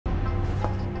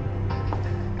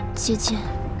姐姐，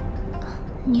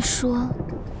你说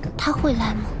他会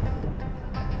来吗？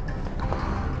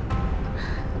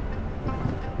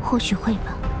或许会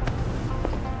吧。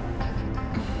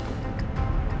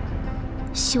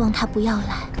希望他不要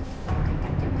来。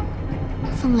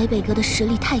风雷北阁的实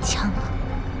力太强了。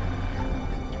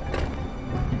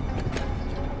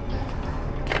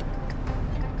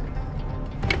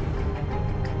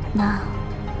那，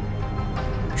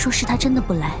若是他真的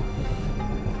不来，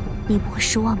你不会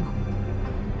失望吗？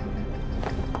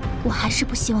我还是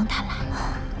不希望他来。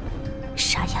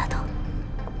傻丫头。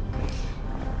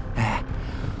哎，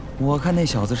我看那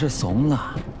小子是怂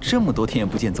了，这么多天也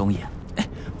不见踪影。哎，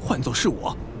换作是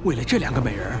我，为了这2个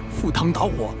美人，赴汤蹈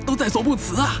火都在所不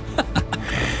辞啊！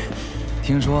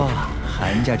听说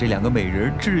韩家这2个美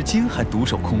人至今还独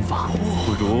守空房，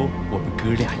不如我们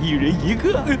哥俩1人1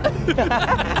个。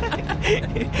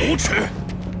无耻！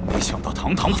没想到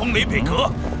堂堂风雷北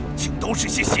阁，竟都是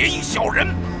些邪异小人。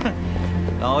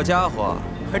老家伙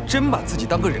还真把自己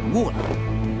当个人物了。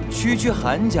区区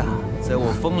韩家，在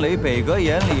我风雷北阁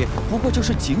眼里，不过就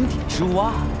是井底之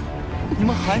蛙。你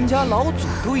们韩家老祖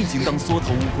都已经当缩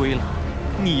头乌龟了，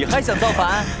你还想造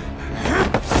反？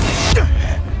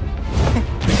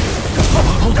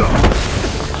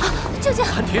舅舅，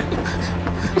韩田，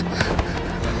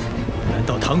难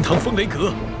道堂堂风雷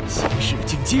阁行事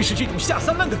竟皆是这种下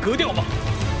三滥的格调吗？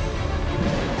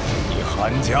你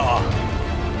韩家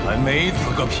还没资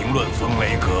格评论风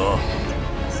雷阁。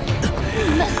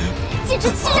你们简直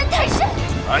欺人太甚！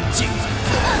安静！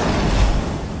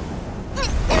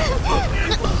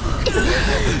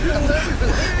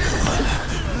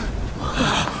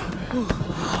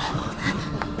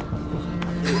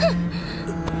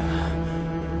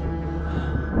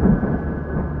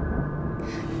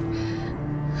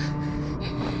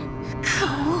可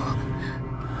恶！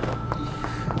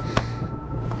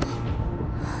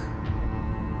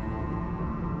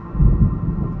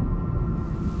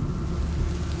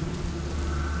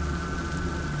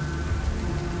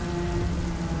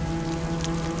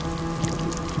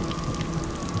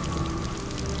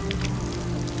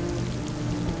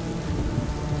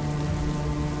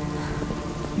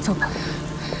走吧，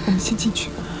我们先进去。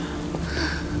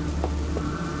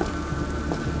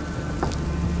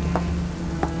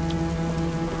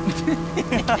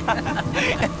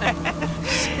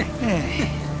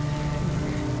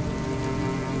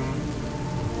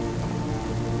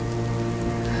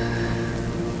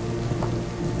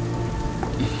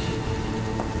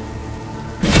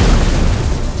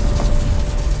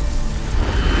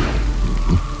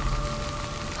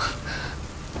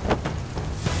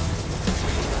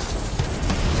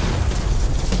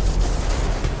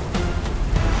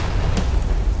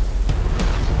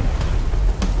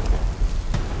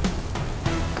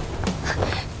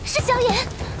是萧炎。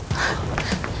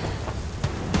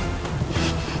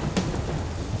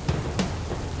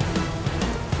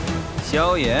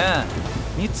萧炎，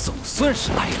你总算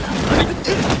是来了。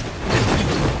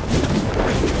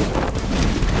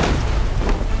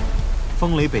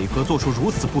风雷北阁做出如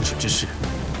此不耻之事，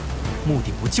目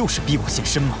的不就是逼我现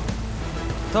身吗？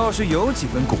倒是有几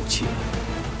分骨气，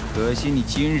可惜你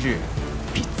今日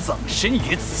必葬身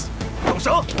于此。动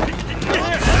手！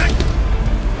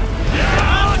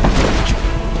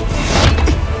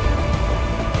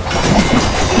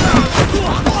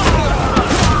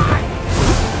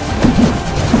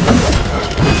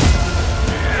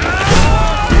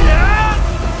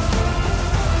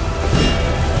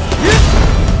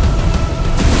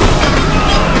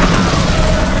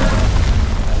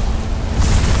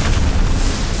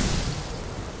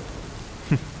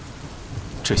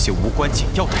这些无关紧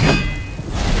要的人，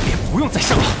便不用再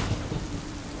上了。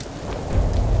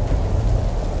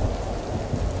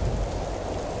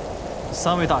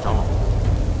3位大长老，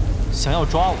想要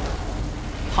抓我，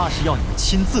怕是要你们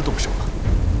亲自动手了。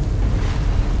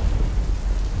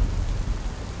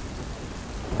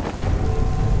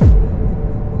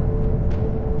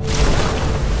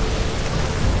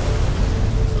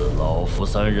自老夫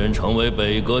3人成为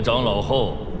北阁长老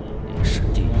后，你是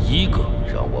第1个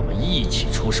让我们一起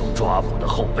出手抓捕的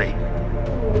后辈。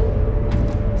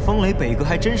风雷北阁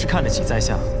还真是看得起在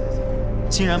下，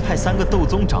竟然派3个斗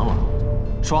宗长老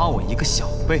抓我一个小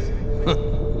辈。哼，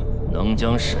能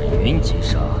将沈云击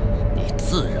杀，你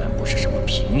自然不是什么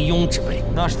平庸之辈。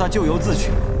那是他咎由自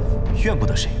取，怨不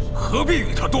得谁。何必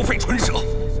与他多费唇舌？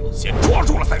先抓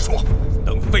住了再说。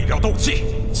等废掉斗气，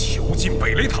囚禁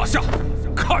北雷塔下，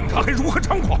看他还如何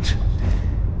猖狂！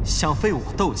想废我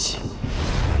斗气，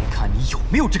看你有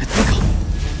没有这个资格。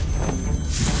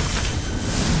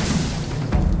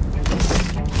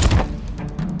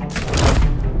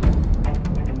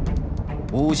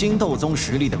5星斗宗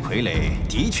实力的傀儡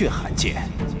的确罕见，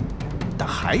但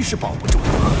还是保不住我。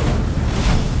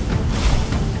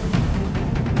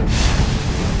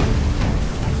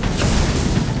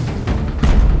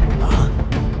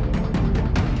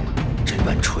这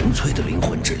般纯粹的灵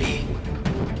魂之力，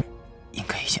应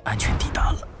该已经安全抵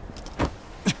达了。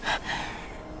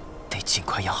得尽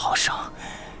快养好伤，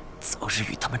早日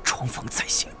与他们重逢才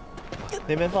行。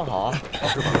那边放好啊，老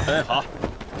师傅。哎，好。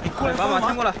过来，把马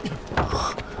牵过来。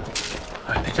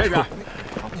哎，这边。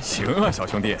行啊，小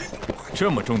兄弟，这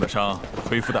么重的伤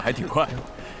恢复的还挺快，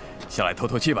下来透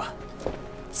透气吧。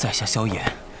在下萧炎，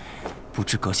不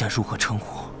知阁下如何称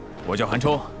呼？我叫韩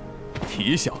冲，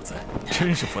你小子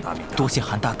真是福大命大。多谢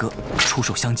韩大哥出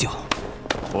手相救。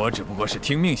我只不过是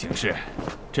听命行事，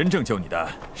真正救你的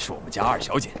是我们家二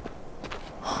小姐。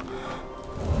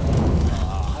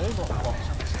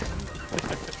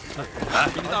来，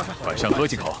晚上喝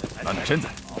几口，暖暖身子。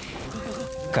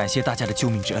感谢大家的救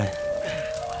命之恩，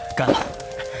干了！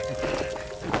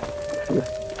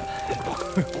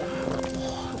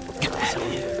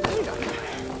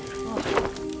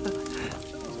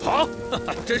好，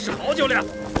真是好酒量。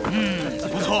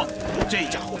不错，这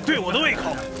家伙对我的胃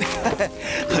口，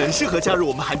很适合加入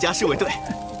我们韩家侍卫队。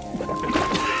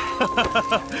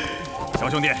小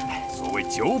兄弟，所谓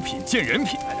酒品见人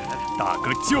品，大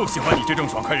哥就喜欢你这种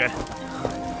爽快人。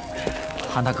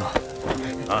韩大哥，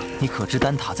啊，你可知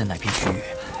丹塔在哪片区域？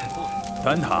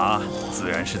丹塔自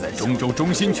然是在中州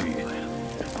中心区域，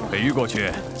北域过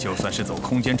去，就算是走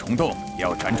空间虫洞，也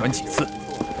要辗转几次。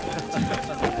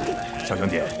小兄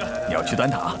弟，你要去丹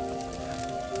塔？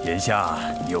眼下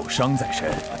你有伤在身，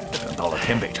等到了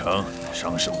天北城，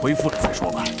伤势恢复了再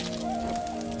说吧。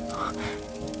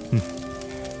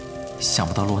想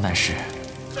不到落难时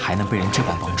还能被人这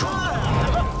般帮助。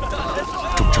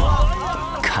中州，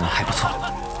看来还不错。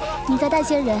你再带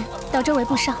些人到周围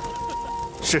布哨。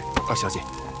是，二小姐。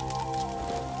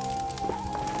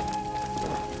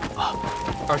啊，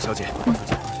二小姐，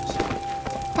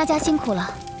大家辛苦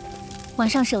了。晚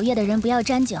上守夜的人不要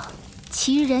沾酒，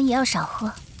其余人也要少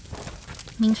喝。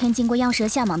明天经过妖蛇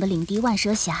下蟒的领地万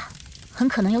蛇峡，很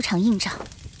可能有场硬仗。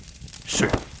是，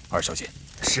二小姐。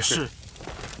是。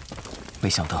没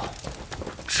想到，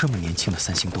这么年轻的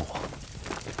3星斗王，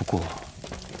不过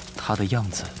他的样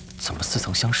子怎么似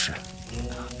曾相识？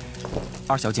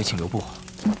二小姐请留步。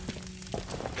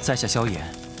在下萧炎，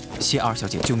谢二小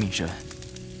姐救命之恩。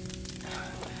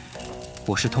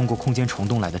我是通过空间虫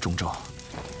洞来的中州，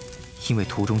因为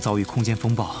途中遭遇空间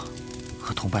风暴，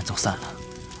和同伴走散了。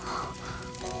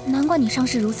难怪你伤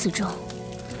势如此重，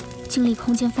经历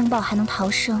空间风暴还能逃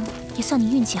生，也算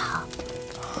你运气好。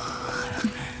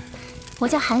我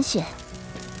叫韩雪，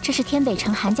这是天北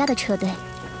城韩家的车队，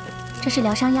这是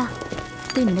疗伤药，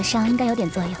对你的伤应该有点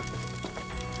作用。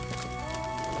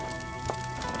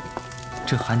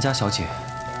这韩家小姐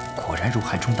果然如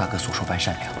韩冲大哥所说般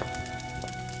善良，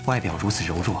外表如此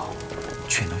柔弱，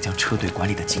却能将车队管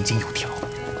理得井井有条。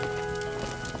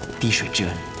滴水之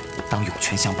恩，当涌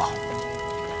泉相报。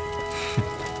哼，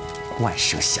万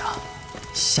蛇峡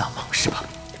下蟒是吧？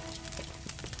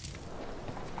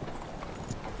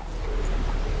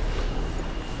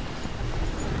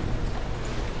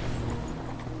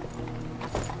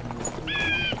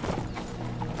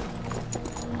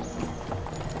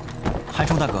韩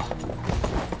冲大哥，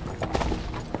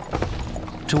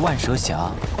这万蛇峡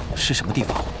是什么地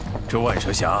方？这万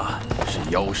蛇峡是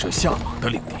妖蛇下蟒的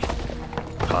领地，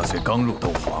它虽刚入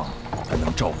斗皇，但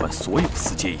能召唤所有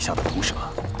4阶以下的毒蛇，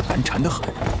难缠得很，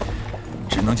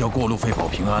只能叫过路费保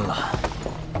平安了。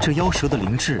这妖蛇的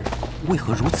灵智为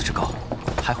何如此之高，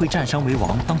还会占山为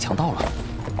王当强盗了？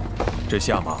这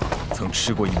下蟒曾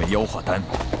吃过一枚妖化丹，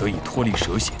得以脱离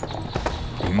蛇血，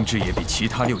灵智也比其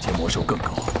他6阶魔兽更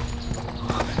高。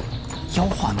妖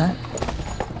化丹，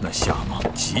那下蟒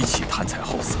极其贪财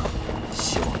好色，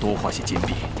希望多花些金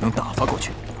币能打发过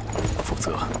去，否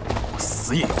则我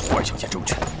死也要护二小姐周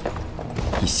全。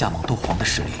以下蟒斗皇的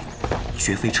实力，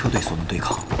绝非车队所能对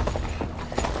抗。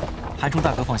韩冲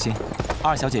大哥放心，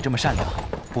二小姐这么善良，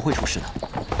不会出事的。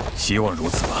希望如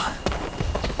此吧。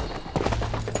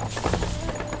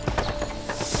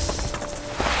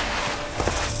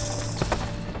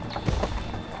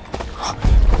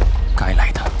该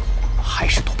来的还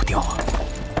是躲不掉啊！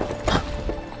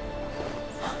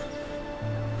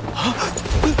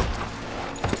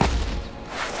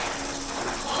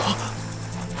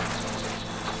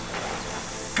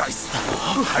该死的，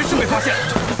还是没发现。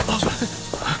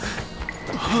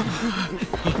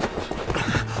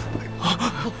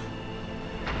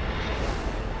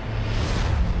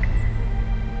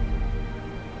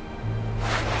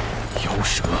妖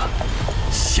蛇，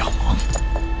夏芒。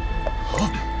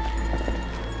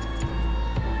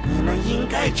你们应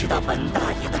该知道本大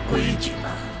爷的规矩吧？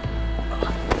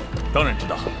当然知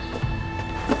道。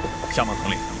夏芒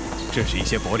统领，这是一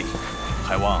些薄礼，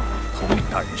还望统领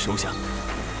大人收下。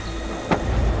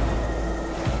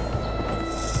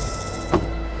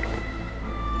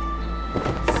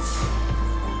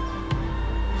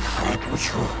还不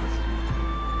错，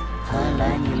看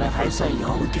来你们还算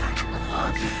有点成。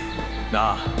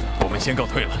那我们先告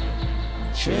退了。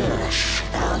这是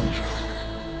当然。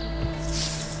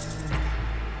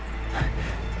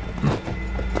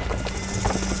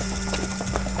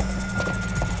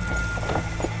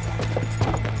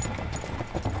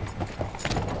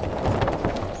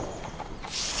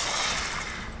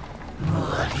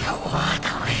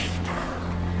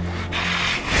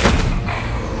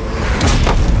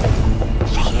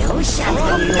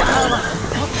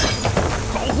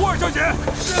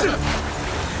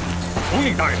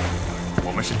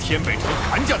天北城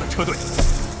韩家的车队，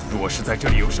若是在这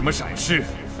里有什么闪失，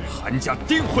韩家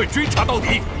定会追查到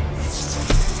底。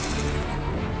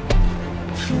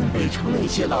天北城那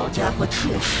些老家伙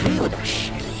确实有点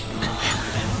实力，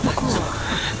不过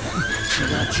只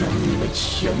要将你们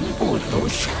全部留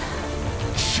下，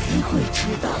谁会知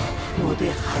道我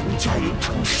对韩家人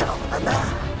出手了呢？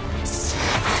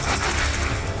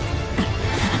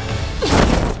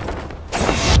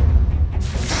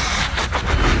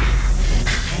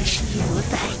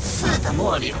带刺的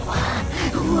茉莉花，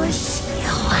我喜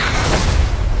欢。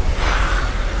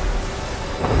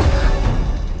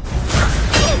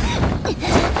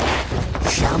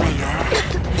小美人，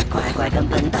乖乖跟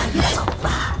本大爷走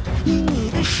吧。你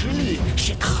的实力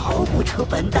是逃不出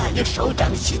本大爷手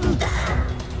掌心的。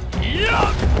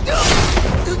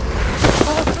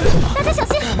大家小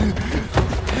心！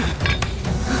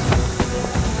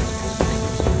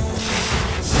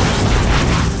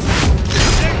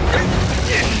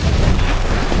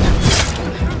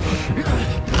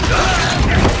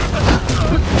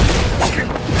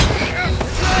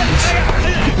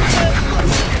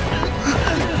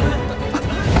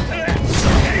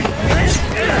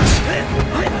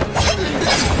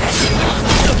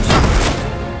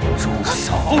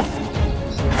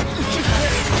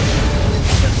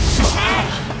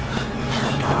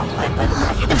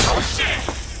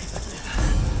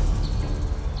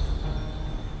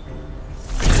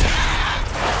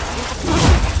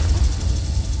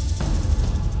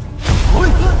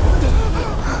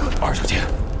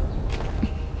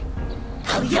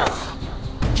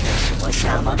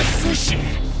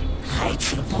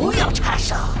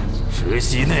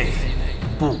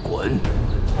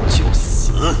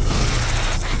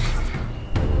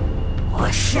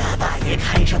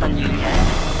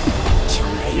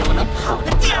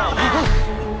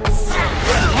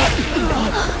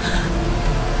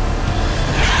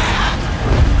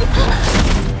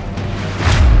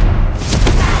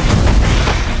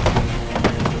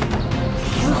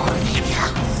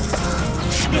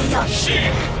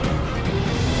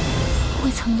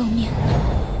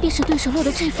手落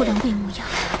得这副狼狈模样，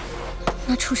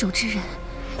那出手之人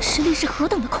实力是何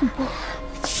等的恐怖！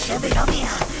前辈饶命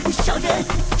啊！小人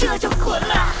这就滚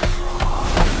了。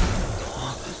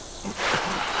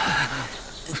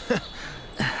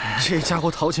这家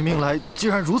伙逃起命来，居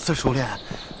然如此熟练，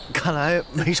看来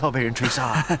没少被人追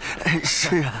杀。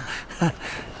是啊，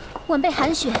晚辈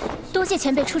韩雪，多谢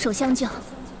前辈出手相救，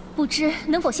不知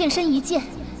能否现身一见，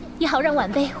也好让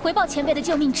晚辈回报前辈的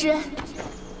救命之恩。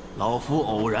老夫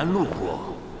偶然路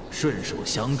过，顺手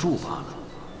相助罢了，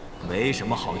没什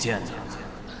么好见的。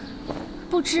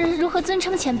不知如何尊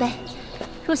称前辈？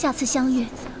若下次相遇，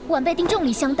晚辈定重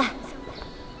礼相待。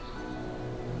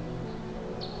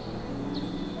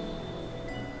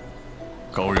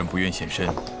高人不愿现身，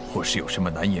或是有什么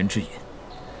难言之隐。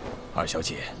二小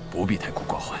姐不必太过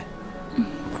挂怀。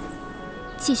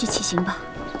继续起行吧。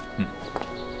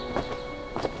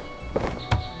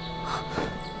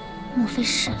莫非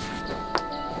是？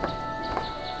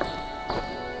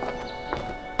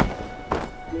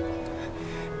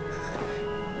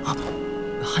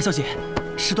韩小姐，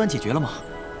事端解决了吗？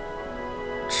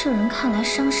这人看来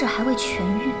伤势还未痊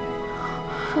愈，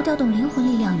若调动灵魂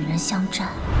力量与人相战，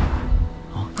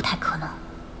不太可能。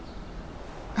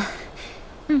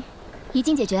已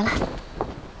经解决了。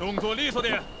动作利索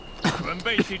点，准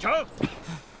备启程。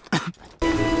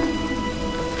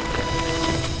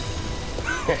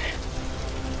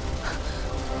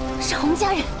是洪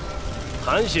家人。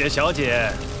韩雪小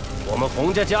姐，我们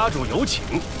洪家家主有请，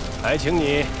还请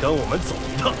你跟我们走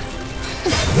一趟。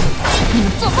你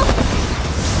们做梦！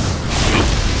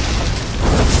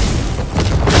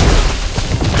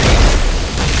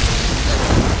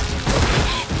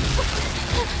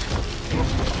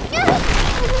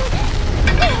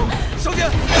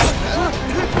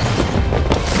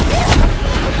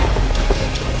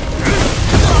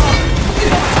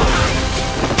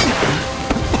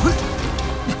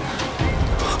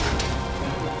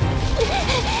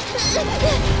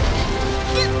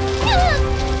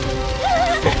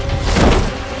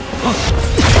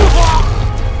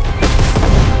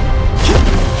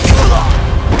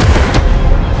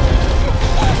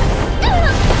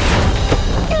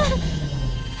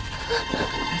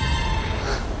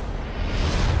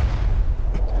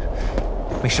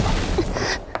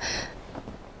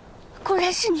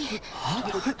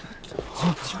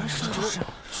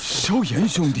萧炎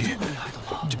兄弟，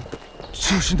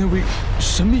就是那位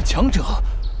神秘强者。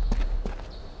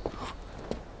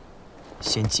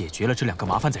先解决了这2个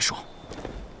麻烦再说。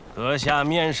阁下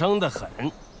面生得很，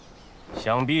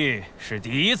想必是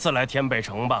第一次来天北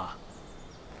城吧？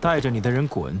带着你的人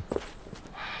滚！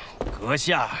阁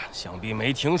下想必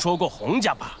没听说过洪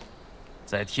家吧？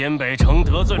在天北城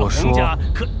得罪了洪家，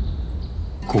可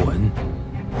滚！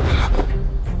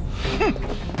哼，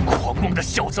狂妄的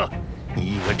小子！你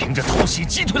以为凭着偷袭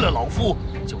击退了老夫，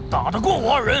就打得过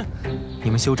我2人？你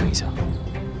们休整一下，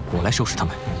我来收拾他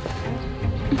们。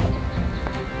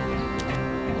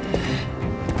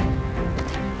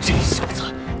这小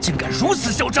子竟敢如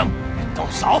此嚣张，够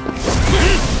少！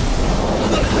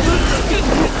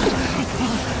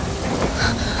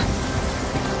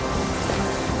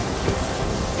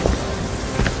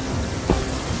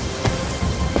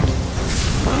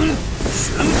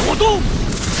玄火洞，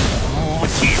雾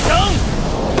气声。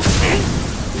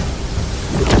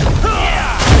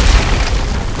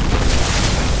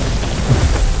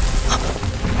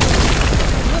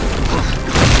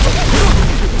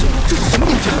这是什么东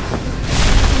西？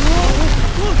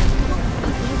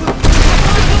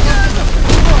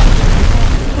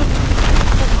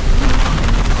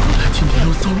今天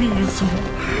要遭命运所。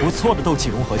不错的斗气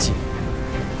融合技，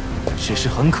只是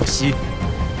很可惜，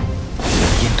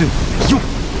烟对我没用。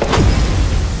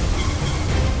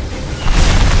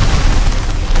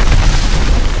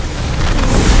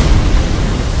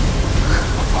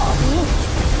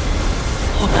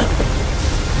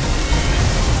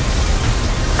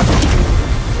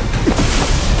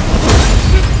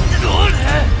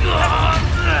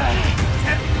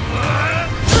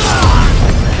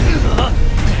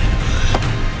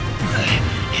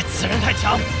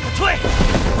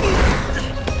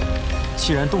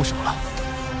既然动手了，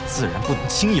自然不能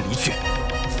轻易离去。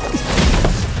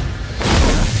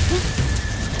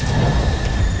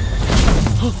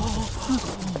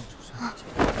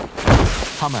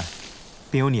他们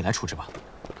便由你来处置吧。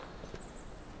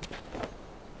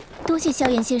多谢萧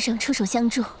炎先生出手相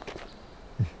助。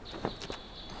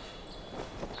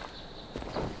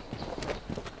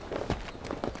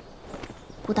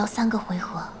不到3个回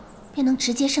合，便能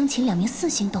直接生擒2名4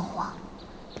星斗皇。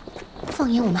放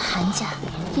眼我们韩家，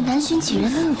也难寻几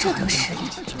人能有这等实力。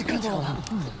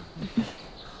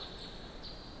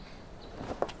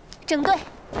整队，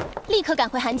立刻赶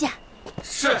回韩家。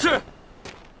是。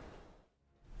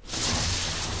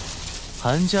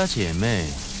韩家姐妹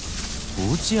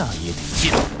不嫁也得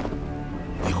见，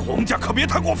你洪家可别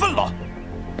太过分了。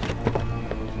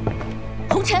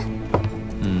红尘，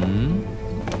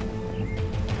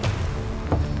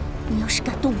你要是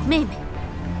敢动我妹妹，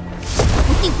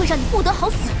我定会让你不得好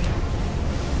死！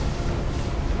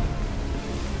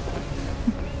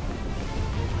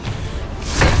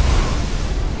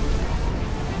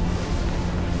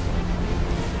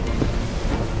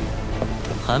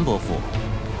韩伯父，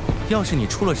要是你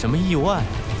出了什么意外，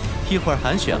一会儿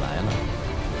韩雪来了，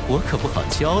我可不好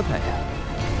交代呀。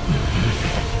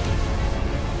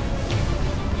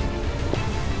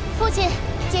父亲，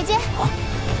姐姐，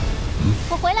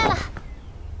我回来了。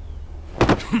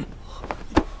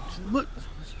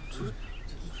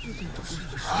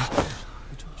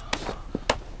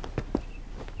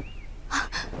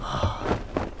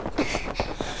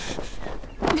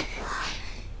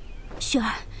雪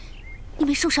儿，你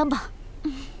没受伤吧？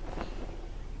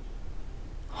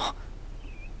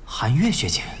韩月学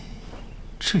姐，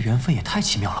这缘分也太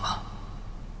奇妙了吧！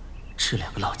这2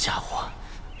个老家伙，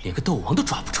连个斗王都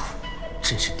抓不住，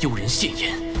真是丢人现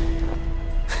眼。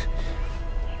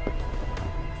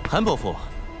韩伯父，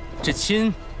这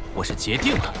亲我是结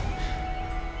定了。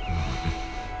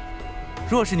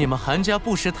若是你们韩家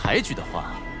不识抬举的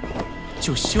话，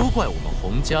就休怪我们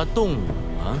洪家动武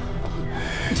了。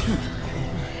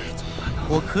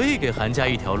我可以给韩家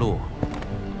一条路，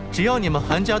只要你们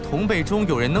韩家同辈中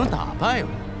有人能打败我，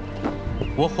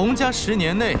我洪家10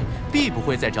年内必不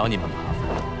会再找你们麻烦。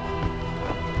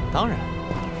当然，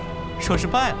若是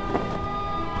败了，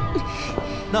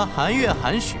那韩月、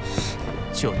韩雪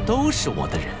就都是我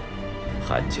的人。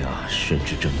韩家甚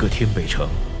至整个天北城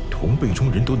同辈中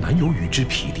人都难有与之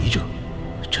匹敌者，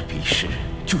这彼时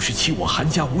就是欺我韩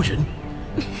家无人。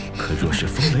可若是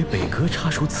风雷北阁插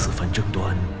手此番争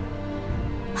端，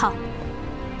好，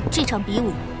这场比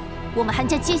武我们韩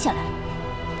家接下来。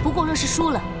不过若是输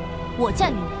了，我嫁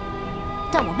与你，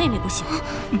但我妹妹不行。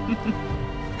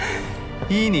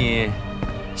依你，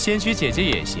先娶姐姐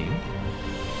也行，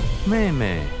妹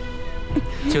妹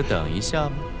就等一下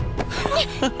吧。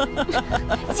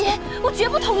姐，我绝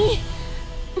不同意。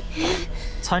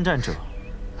参战者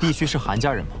必须是韩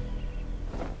家人吗？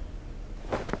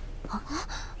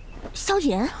萧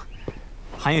炎，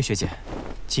韩月学姐，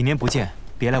几年不见，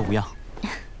别来无恙。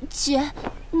姐，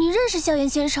你认识萧炎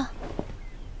先生？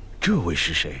这位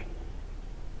是谁？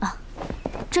啊，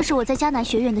这是我在迦南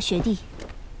学院的学弟，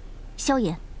萧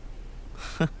炎。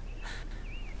哼，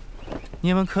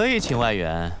你们可以请外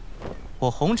援，我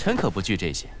红尘可不惧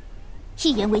这些。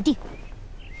一言为定。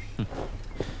哼，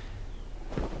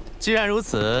既然如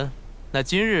此，那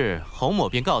今日洪某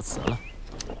便告辞了。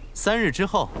3日之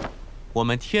后，我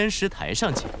们天师台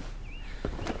上见。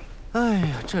哎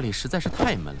呀，这里实在是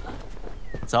太闷了。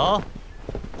走。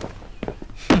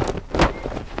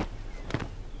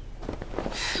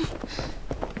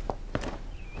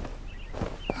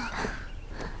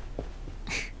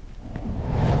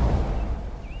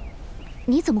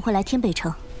你怎么会来天北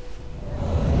城？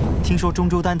听说中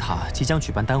州丹塔即将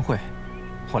举办丹会，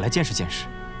我来见识见识。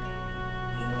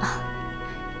啊，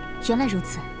原来如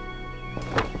此。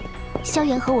萧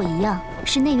炎和我一样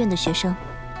是内院的学生，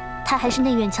他还是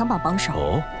内院强榜榜首。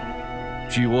哦，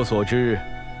据我所知，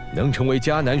能成为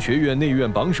迦南学院内院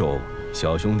榜首，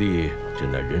小兄弟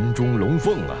真乃人中龙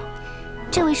凤啊！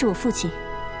这位是我父亲，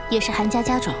也是韩家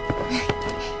家主。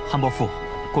韩伯父，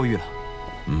过誉了。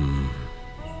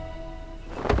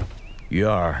月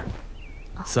儿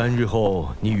，3日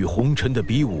后你与红尘的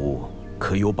比武，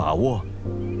可有把握？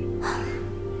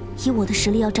以我的实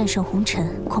力要战胜红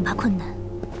尘，恐怕困难。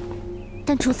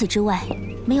但除此之外，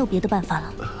没有别的办法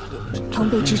了。同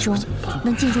辈之中，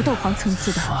能进入斗皇层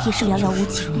次的，也是寥寥无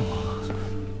几。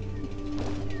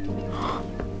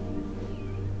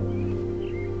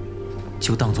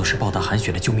就当作是报答韩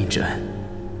雪的救命之恩，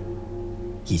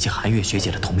以及韩月学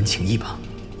姐的同门情谊吧。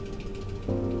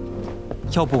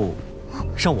要不，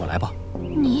让我来吧。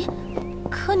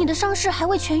可你的伤势还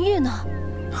未痊愈呢。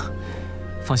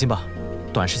放心吧，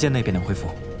短时间内便能恢复。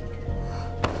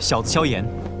小子萧炎，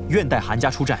愿带韩家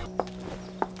出战。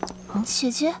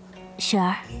姐姐，雪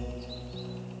儿，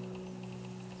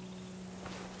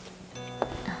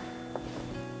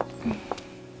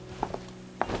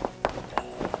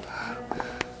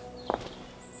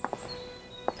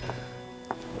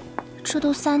这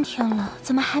都3天了，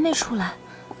怎么还没出来？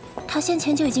他先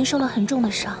前就已经受了很重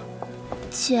的伤。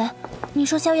姐，你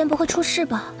说萧炎不会出事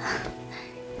吧？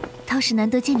倒是难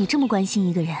得见你这么关心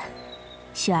一个人。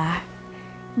雪儿，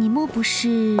你莫不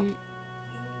是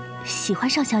喜欢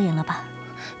上萧炎了吧？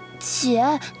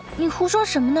姐，你胡说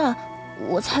什么呢？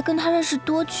我才跟他认识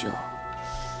多久？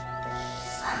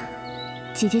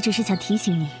姐姐只是想提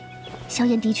醒你，萧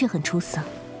炎的确很出色，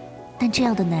但这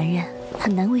样的男人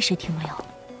很难为谁停留，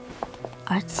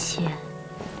而且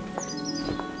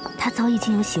他早已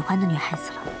经有喜欢的女孩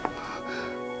子了。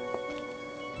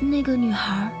那个女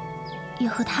孩也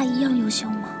和他一样优秀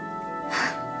吗？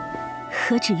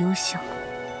何止优秀，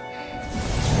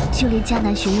就连迦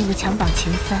南学院的强榜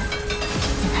前3，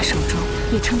在他手中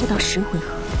也撑不到10回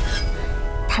合。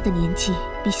他的年纪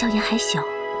比萧炎还小，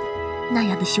那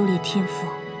样的修炼天赋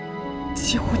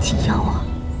几乎及妖啊！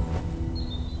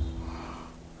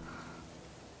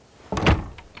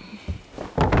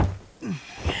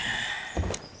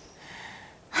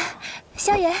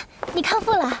萧炎，你康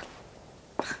复了。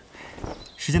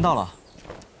时间到了。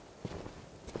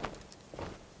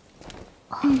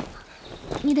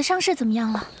你的伤势怎么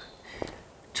样了？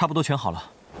差不多全好了。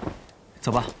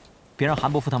走吧，别让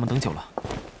韩伯父他们等久了。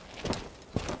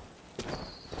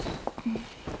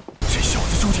这小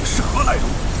子究竟是何来路？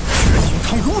居然隐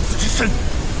藏如此之深！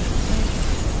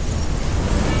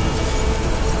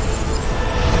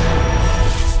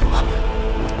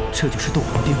这就是斗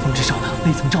皇巅峰之上的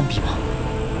那层障壁吗？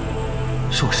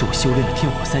若是我修炼了天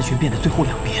火3玄变的最后2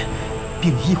变，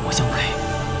并以异火相配，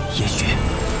也许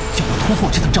就能突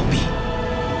破这层障壁。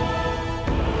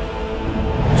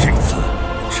这次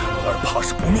辰儿怕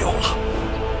是不妙了。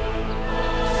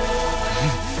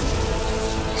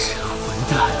这混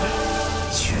蛋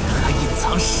居然还隐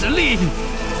藏实力！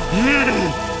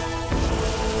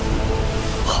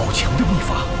好强的秘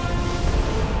法！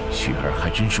雪儿还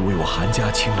真是为我韩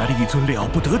家请来了一尊了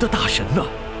不得的大神呢。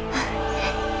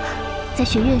在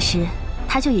学院时，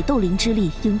他就以斗灵之力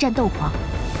迎战斗皇。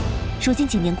如今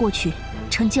几年过去，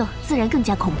成就自然更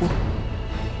加恐怖。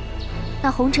那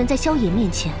红尘在萧炎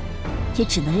面前，也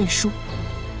只能认输。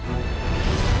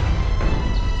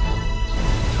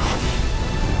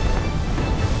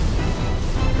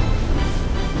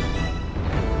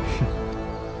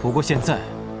不过现在，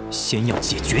先要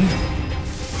解决你。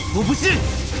我不信，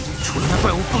除了那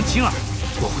怪物凤青儿，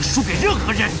我会输给任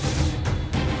何人。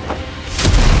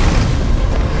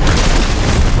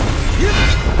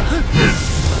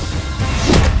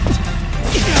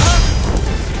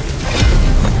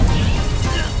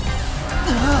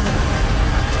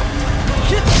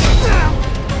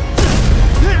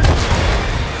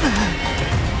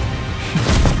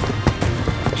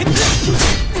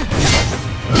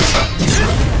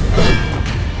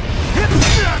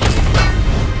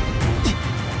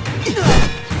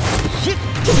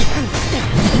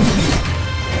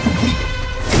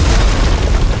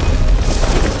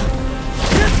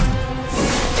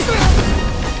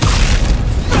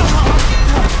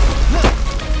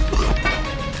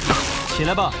起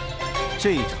来吧，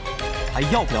这一场还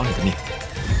要不了你的命。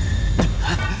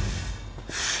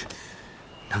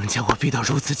能将我逼到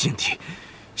如此境地，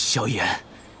萧炎，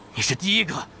你是第一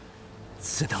个。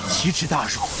此等奇耻大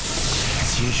辱，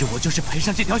今日我就是赔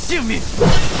上这条性命，要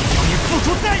你付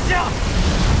出代价！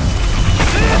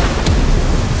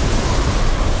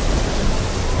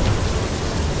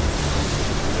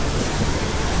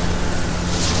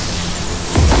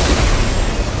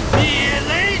灭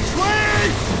雷锤，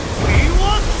与我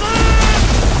死！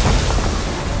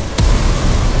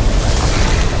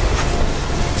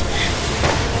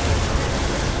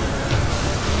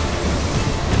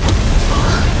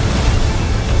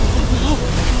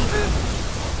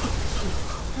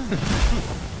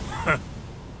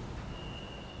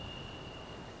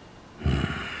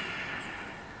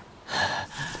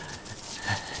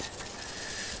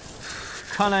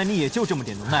看来你也就这么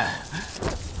点能耐了，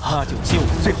那就接我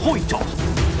最后一招了。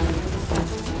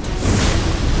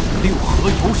六合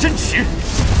游身尺，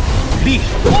力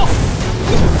破！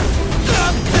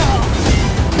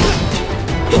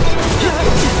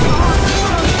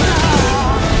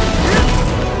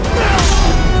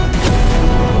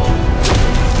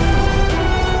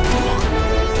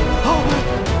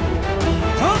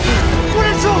不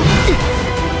认输！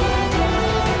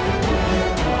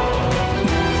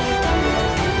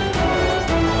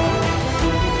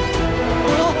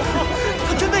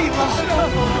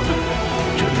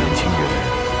这年轻人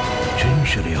真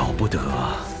是了不得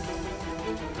啊！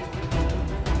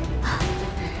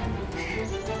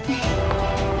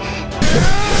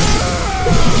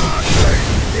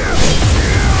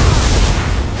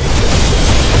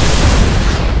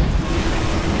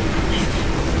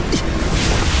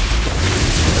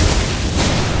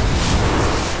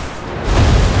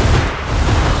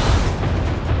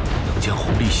能将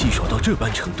红利细耍到这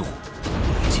般程度，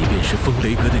即便是风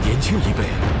雷阁的年轻一辈，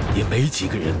也没几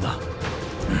个人呢。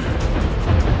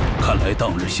看来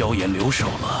当日萧炎留手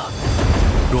了。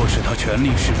若是他全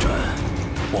力施展，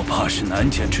我怕是难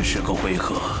坚持10个回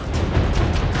合。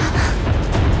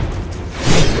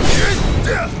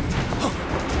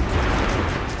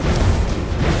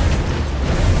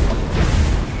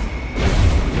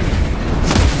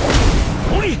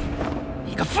红利，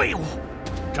你个废物！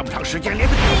这么长时间连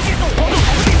个低阶斗皇都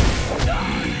搞不定。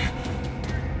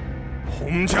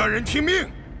洪家人听命，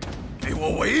给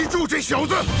我围住这小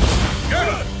子！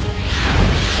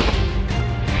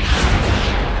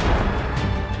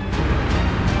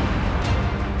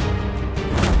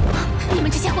你们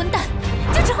这些混蛋，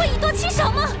就只会以多欺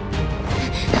少吗？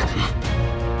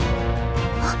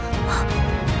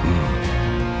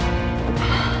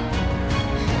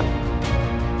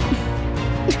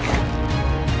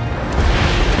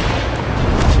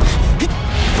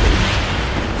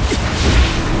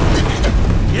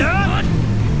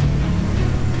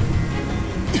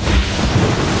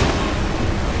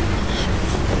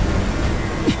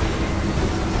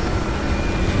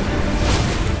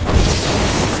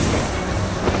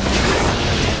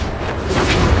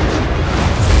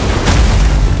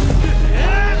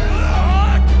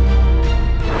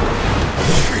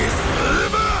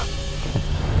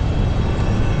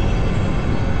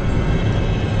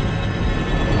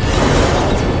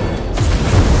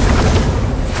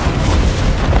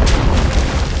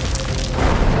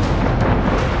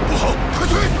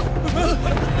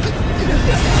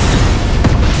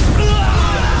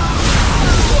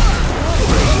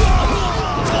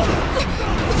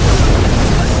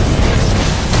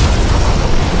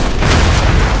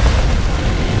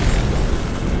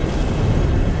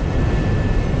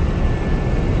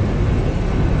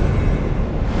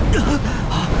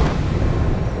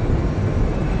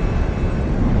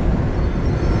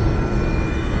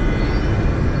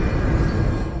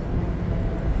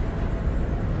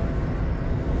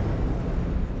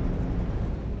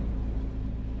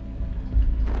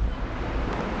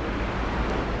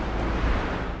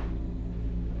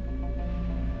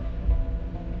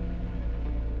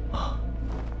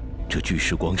这巨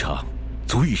石广场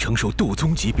足以承受斗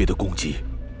宗级别的攻击，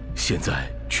现在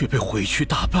却被毁去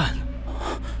大半。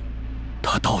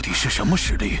他到底是什么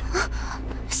实力？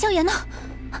萧炎呢？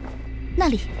那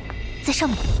里，在上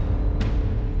面。